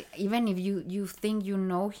 Even if you think you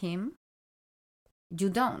know him, you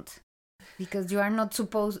don't. Because you are not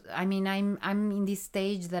supposed. I mean, I'm in this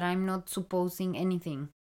stage that I'm not supposing anything.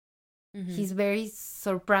 He's very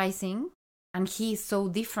surprising, and he's so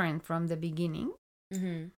different from the beginning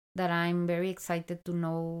that I'm very excited to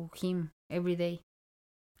know him every day.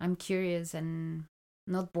 I'm curious and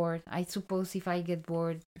not bored. I suppose if I get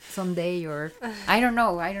bored someday, or I don't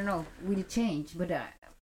know, will change.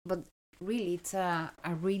 But really, it's a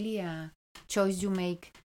choice you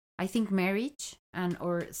make. I think marriage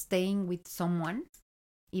or staying with someone,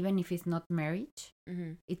 even if it's not marriage,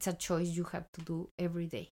 it's a choice you have to do every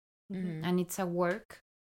day. And it's a work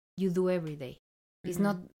you do every day. It's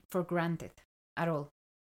not for granted at all.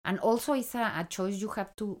 And also it's a choice you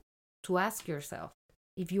have to ask yourself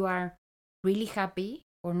if you are really happy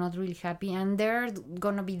or not really happy. And there are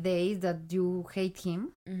gonna be days that you hate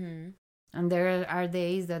him, and there are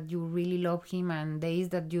days that you really love him, and days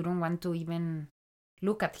that you don't want to even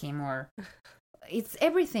look at him, or it's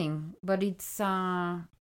everything, but it's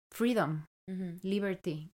freedom,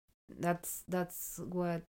 liberty. That's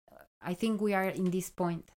what I think we are in this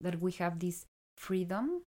point, that we have this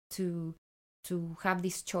freedom to have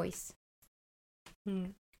this choice.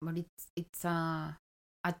 But it's a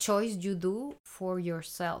choice you do for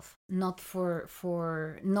yourself, not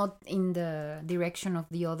not in the direction of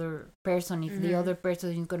the other person, if the other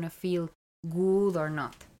person is gonna feel good or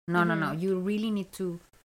not. No. You really need to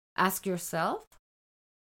ask yourself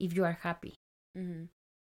if you are happy.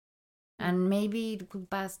 And maybe it could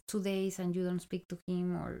pass 2 days and you don't speak to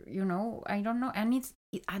him, or I don't know, and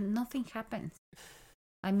and nothing happens.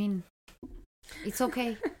 I mean, it's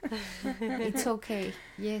okay. It's okay.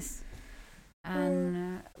 Yes.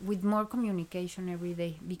 And with more communication every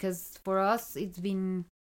day, because for us it's been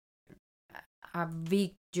a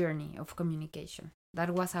big journey of communication.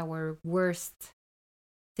 That was our worst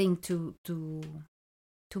thing to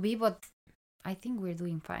be, but I think we're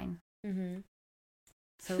doing fine.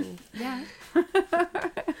 So yeah.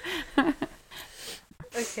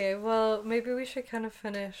 Okay, well, maybe we should kind of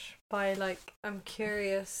finish by I'm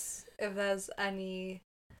curious if there's any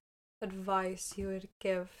advice you would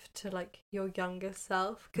give to your younger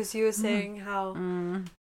self, because you were saying how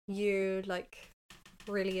you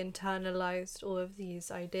really internalized all of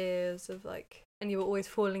these ideas of and you were always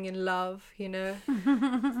falling in love,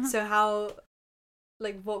 so how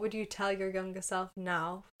what would you tell your younger self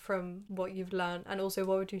now from what you've learned, and also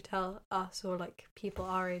what would you tell us or people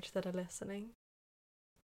our age that are listening?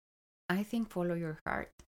 I think follow your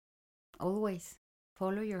heart. Always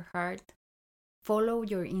follow your heart. Follow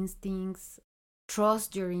your instincts.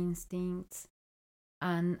 Trust your instincts,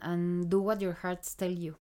 and do what your hearts tell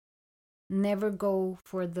you. Never go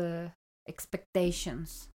for the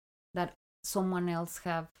expectations that someone else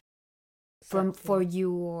have for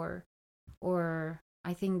you, or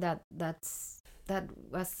I think that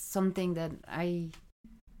was something that I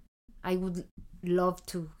would love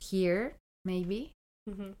to hear, maybe.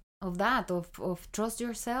 Of that, of trust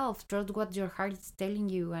yourself, trust what your heart is telling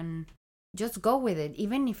you, and just go with it.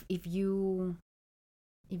 Even if you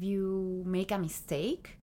make a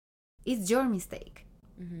mistake, it's your mistake.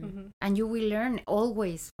 And you will learn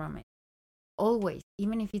always from it. always,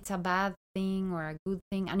 even if it's a bad thing or a good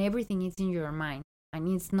thing, and everything is in your mind, and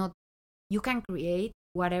it's not, you can create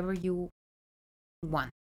whatever you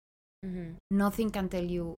want. Nothing can tell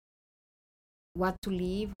you what to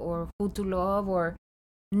leave or who to love, or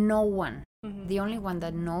no one. The only one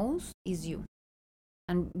that knows is you.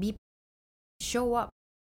 And show up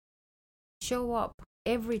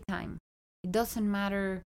every time. It doesn't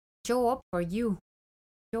matter. Show up for you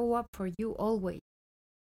always.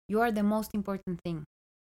 You are the most important thing.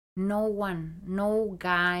 No one, no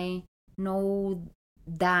guy, no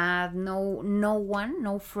dad, no one,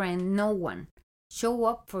 no friend, no one. Show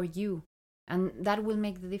up for you, and that will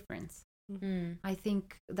make the difference. I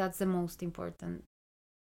think that's the most important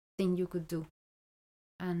thing you could do.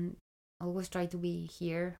 And always try to be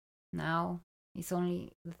here now. It's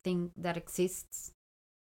only the thing that exists,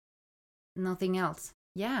 nothing else.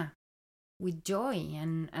 Yeah, with joy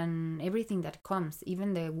and everything that comes,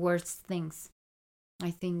 even the worst things.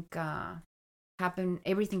 I think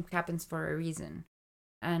everything happens for a reason,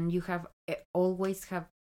 and you always have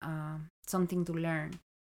something to learn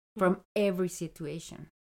from every situation.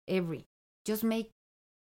 Just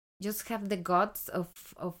have the guts of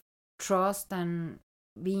trust and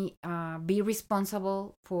be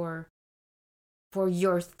responsible for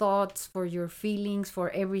your thoughts, for your feelings, for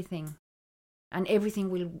everything, and everything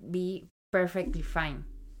will be perfectly fine.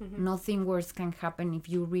 Nothing worse can happen if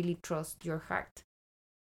you really trust your heart.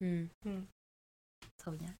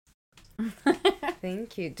 So yeah.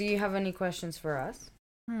 Thank you. Do you have any questions for us?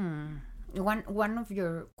 One of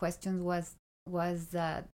your questions was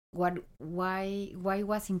that why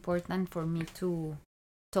was important for me to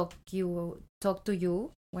talk to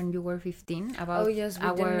you when you were 15 about. Oh yes, we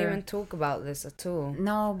didn't even talk about this at all.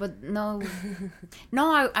 No, but no.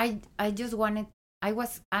 I just wanted, I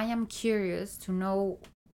am curious to know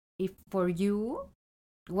if for you,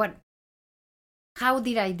 how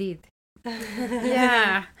did I did?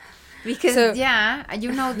 Yeah. Because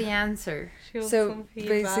you know the answer. So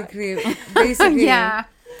basically yeah.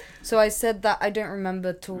 So I said that I don't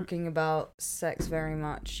remember talking about sex very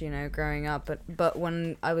much, growing up. But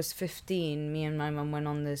when I was 15, me and my mum went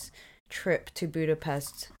on this trip to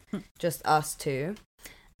Budapest, just us two.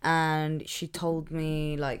 And she told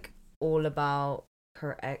me, like, all about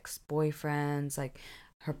her ex-boyfriends, like,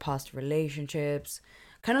 her past relationships.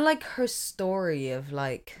 Kind of like her story of,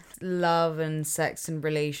 like, love and sex and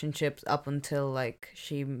relationships up until, like,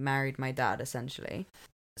 she married my dad, essentially.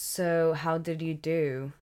 So how did you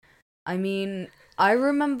do? I mean, I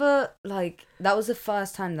remember, like, that was the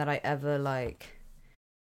first time that I ever, like,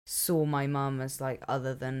 saw my mum as, like,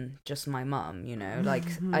 other than just my mum, Like,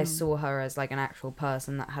 I saw her as, like, an actual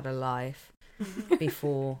person that had a life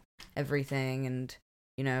before everything and,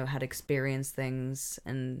 had experienced things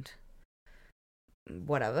and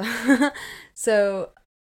whatever. So,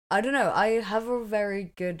 I don't know, I have a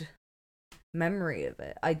very good memory of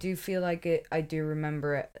it. I do feel like I do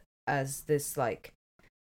remember it as this, like,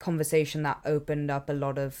 conversation that opened up a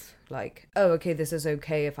lot of, like, oh, okay, this is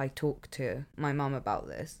okay if I talk to my mum about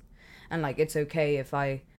this, and, like, it's okay if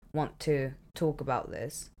I want to talk about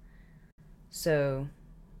this. So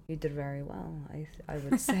you did very well, I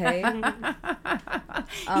would say.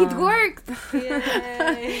 It worked.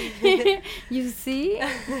 Yay. You see,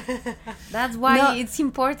 that's why it's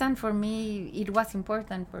important for me. It was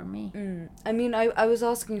important for me. I mean, I was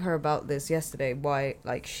asking her about this yesterday, why,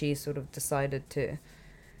 like, she sort of decided to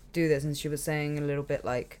do this, and she was saying a little bit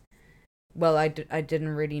like, well, I didn't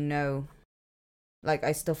really know, like,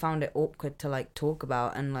 I still found it awkward to, like, talk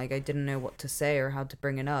about, and, like, I didn't know what to say or how to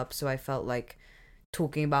bring it up, so I felt like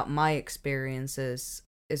talking about my experiences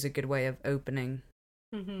is a good way of opening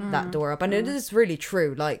that door up. And it is really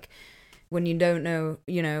true, like, when you don't know,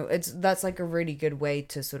 that's like a really good way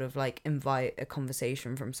to sort of, like, invite a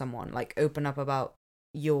conversation from someone, like, open up about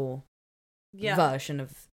your version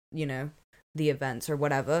of, the events or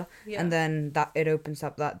whatever, and then that it opens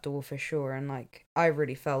up that door for sure. And, like, I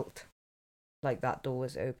really felt like that door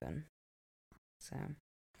was open. So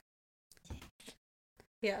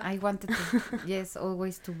I wanted to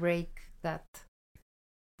always to break that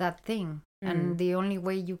thing, and the only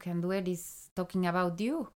way you can do it is talking about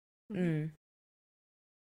you.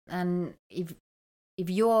 And if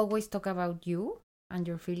you always talk about you and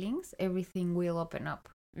your feelings, everything will open up.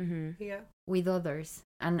 With others,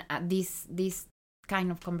 and this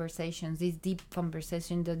kind of conversations, this deep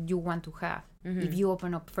conversation that you want to have, if you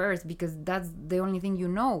open up first, because that's the only thing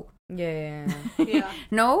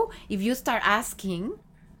No, if you start asking,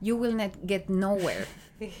 you will not get nowhere.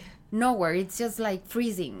 It's just like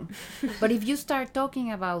freezing. But if you start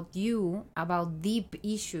talking about you, about deep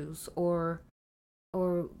issues, or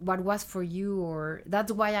or what was for you, or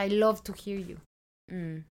that's why I love to hear you,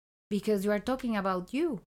 because you are talking about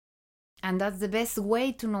you, and that's the best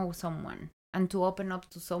way to know someone and to open up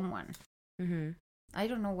to someone. I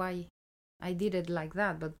don't know why I did it like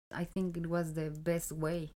that, but I think it was the best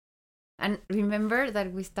way. And remember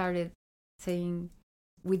that we started saying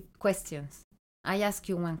with questions. I ask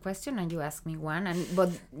you one question and you ask me one, but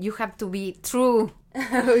you have to be true.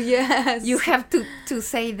 Oh, yes. You have to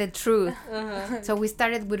say the truth. So we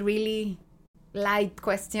started with really light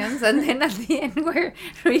questions, and then at the end we're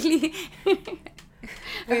really...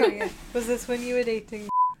 Wait, was this when you were dating?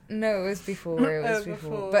 No, it was before. It was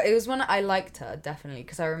before. But it was when I liked her, definitely,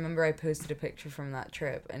 because I remember I posted a picture from that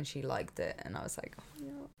trip and she liked it, and I was like, oh,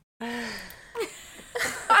 no.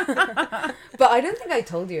 But I don't think I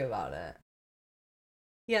told you about it.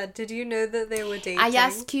 Yeah, did you know that they were dating? I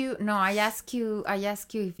ask you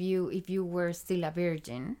if you were still a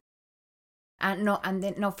virgin.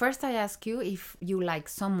 First I ask you if you like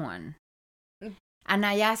someone. And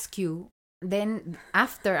I ask you, then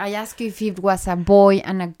after I ask you if it was a boy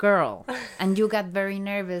and a girl. And you got very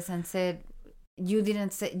nervous and said, you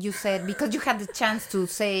said, because you had the chance to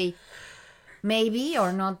say maybe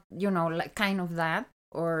or not, like kind of that,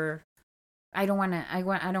 or I don't wanna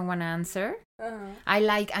answer. I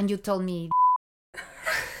like, and you told me,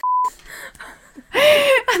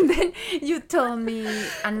 and then you told me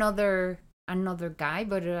another guy,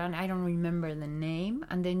 but I don't remember the name.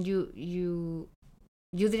 And then you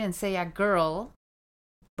didn't say a girl,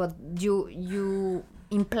 but you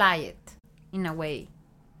imply it in a way.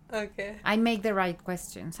 Okay. I make the right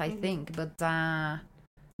questions, I think, but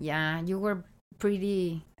yeah, you were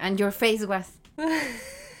pretty, and your face was.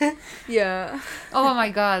 Yeah. Oh my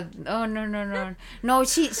God. Oh no.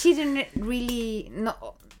 She didn't really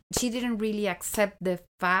accept the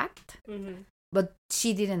fact, but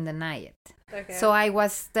she didn't deny it. Okay. So I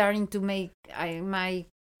was starting to make my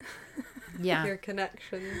your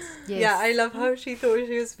connections. Yes. Yeah, I love how she thought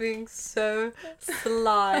she was being so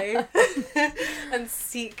sly and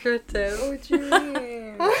secretive. What do you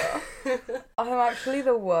mean? I'm actually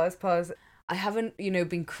the worst person. I haven't,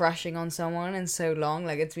 been crushing on someone in so long.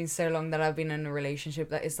 Like, it's been so long that I've been in a relationship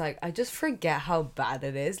that it's like, I just forget how bad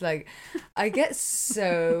it is. Like, I get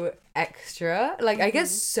so extra. Like, I get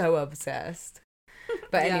so obsessed.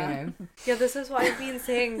 But anyway. Yeah, this is what I've been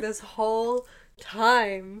saying this whole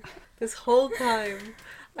time.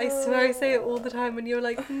 I swear I say it all the time, and you're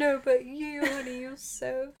like, no, but you, honey, you're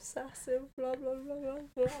so obsessive, blah, blah, blah, blah,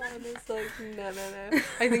 blah. And it's like, no.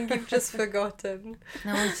 I think you've just forgotten.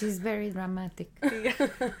 No, she's very dramatic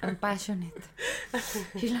and passionate.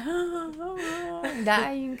 She's like,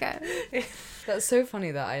 dying. That's so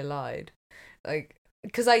funny that I lied. Like,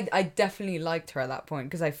 because I definitely liked her at that point,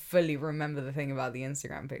 because I fully remember the thing about the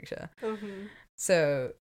Instagram picture.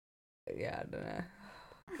 So, yeah, I don't know.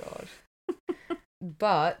 God.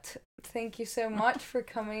 But thank you so much for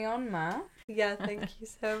coming on, Ma. Yeah, thank you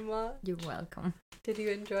so much. You're welcome. Did you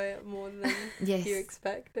enjoy it more than you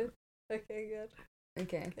expected? Okay, good.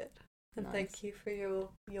 Okay. Good. And thank you for your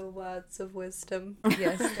words of wisdom.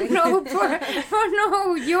 Yes. No,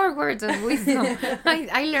 your words of wisdom.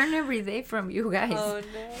 I learn every day from you guys. Oh,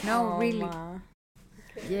 no. No, really.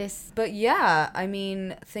 Okay. Yes. But yeah, I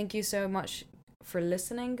mean, thank you so much for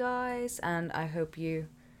listening, guys. And I hope you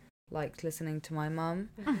liked listening to my mum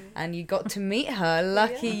and you got to meet her.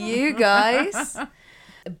 Lucky you guys.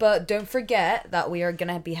 But don't forget that we are going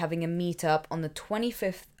to be having a meetup on the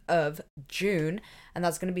 25th of June, and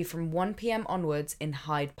that's going to be from 1 p.m. onwards in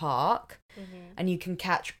Hyde Park. And you can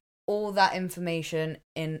catch all that information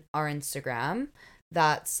in our Instagram.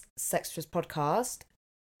 That's Sextras Podcast,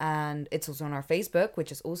 and it's also on our Facebook,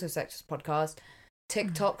 which is also Sextras Podcast,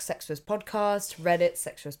 TikTok Sextras Podcast, Reddit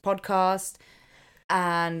Sextras Podcast.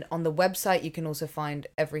 And on the website, you can also find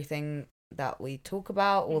everything that we talk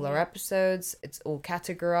about, all our episodes. It's all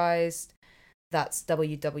categorized. That's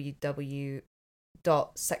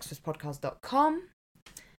www.sextraspodcast.com.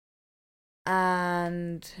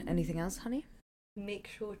 And anything else, honey? Make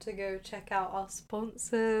sure to go check out our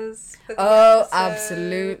sponsors for the episode.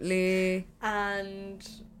 Absolutely. And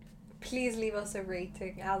please leave us a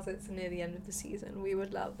rating, as it's near the end of the season. We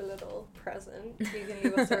would love a little present. You can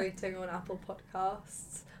leave us a rating on Apple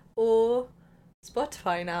Podcasts or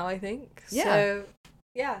Spotify now, I think. Yeah. So,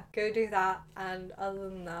 yeah, go do that. And other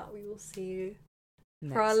than that, we will see you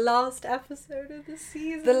for our last episode of the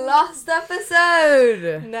season. The last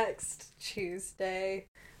episode! Next Tuesday.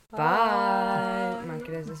 Bye.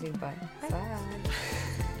 Bye. Bye.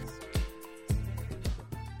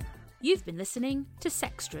 You've been listening to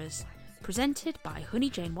Sextras, presented by Honey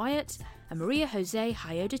Jane Wyatt and Maria Jose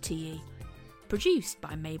Hayodatiyi. Produced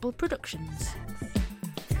by Mabel Productions.